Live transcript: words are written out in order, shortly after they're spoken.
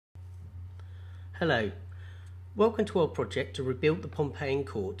Hello, welcome to our project to rebuild the Pompeian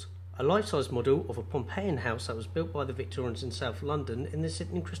Court, a life-size model of a Pompeian house that was built by the Victorians in South London in the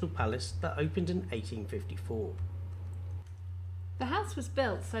Sydney Crystal Palace that opened in 1854. The house was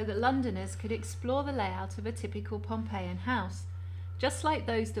built so that Londoners could explore the layout of a typical Pompeian house, just like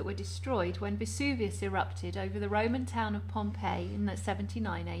those that were destroyed when Vesuvius erupted over the Roman town of Pompeii in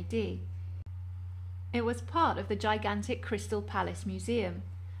 79 AD. It was part of the gigantic Crystal Palace Museum,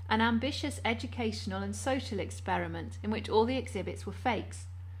 an ambitious educational and social experiment in which all the exhibits were fakes,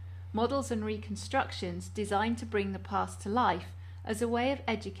 models and reconstructions designed to bring the past to life as a way of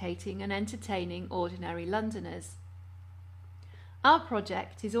educating and entertaining ordinary Londoners. Our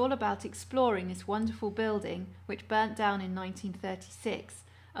project is all about exploring this wonderful building which burnt down in 1936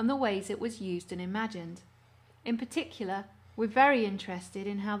 and the ways it was used and imagined. In particular, we're very interested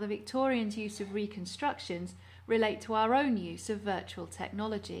in how the Victorians' use of reconstructions relate to our own use of virtual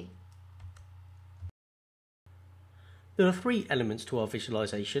technology. There are three elements to our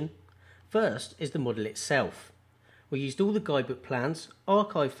visualisation. First is the model itself. We used all the guidebook plans,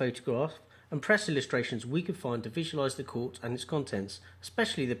 archive photographs and press illustrations we could find to visualise the court and its contents,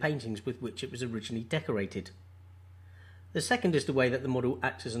 especially the paintings with which it was originally decorated. The second is the way that the model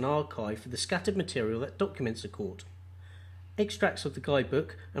acts as an archive for the scattered material that documents the court. Extracts of the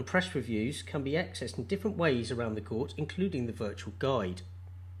guidebook and press reviews can be accessed in different ways around the court, including the virtual guide.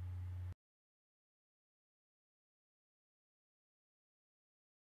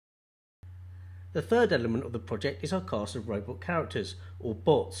 The third element of the project is our cast of robot characters, or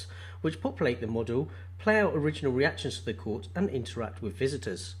bots, which populate the model, play out original reactions to the court and interact with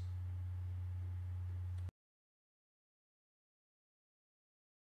visitors.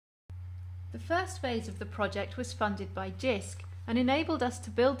 The first phase of the project was funded by JISC and enabled us to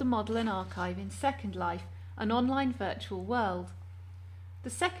build the model and archive in Second Life, an online virtual world. The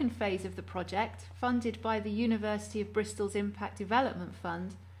second phase of the project, funded by the University of Bristol's Impact Development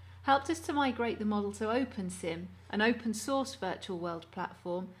Fund, helped us to migrate the model to OpenSim, an open source virtual world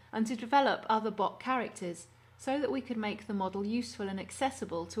platform, and to develop other bot characters so that we could make the model useful and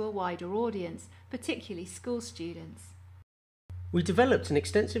accessible to a wider audience, particularly school students. We developed an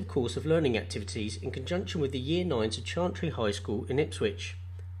extensive course of learning activities in conjunction with the Year 9s of Chantry High School in Ipswich.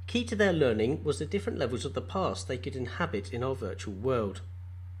 Key to their learning was the different levels of the past they could inhabit in our virtual world.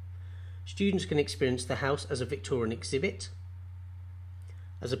 Students can experience the house as a Victorian exhibit,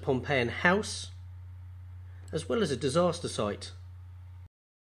 as a Pompeian house, as well as a disaster site.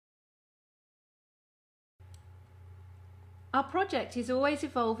 Our project is always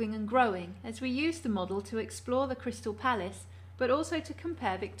evolving and growing as we use the model to explore the Crystal Palace, but also to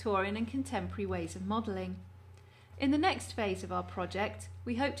compare Victorian and contemporary ways of modelling. In the next phase of our project,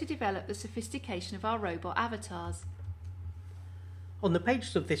 we hope to develop the sophistication of our robot avatars. On the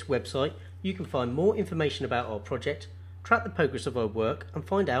pages of this website, you can find more information about our project, track the progress of our work and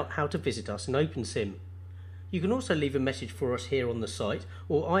find out how to visit us in OpenSim. You can also leave a message for us here on the site,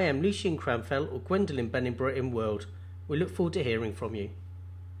 or I am Lucian Cranfell or Gwendolyn Benningborough in World. We look forward to hearing from you.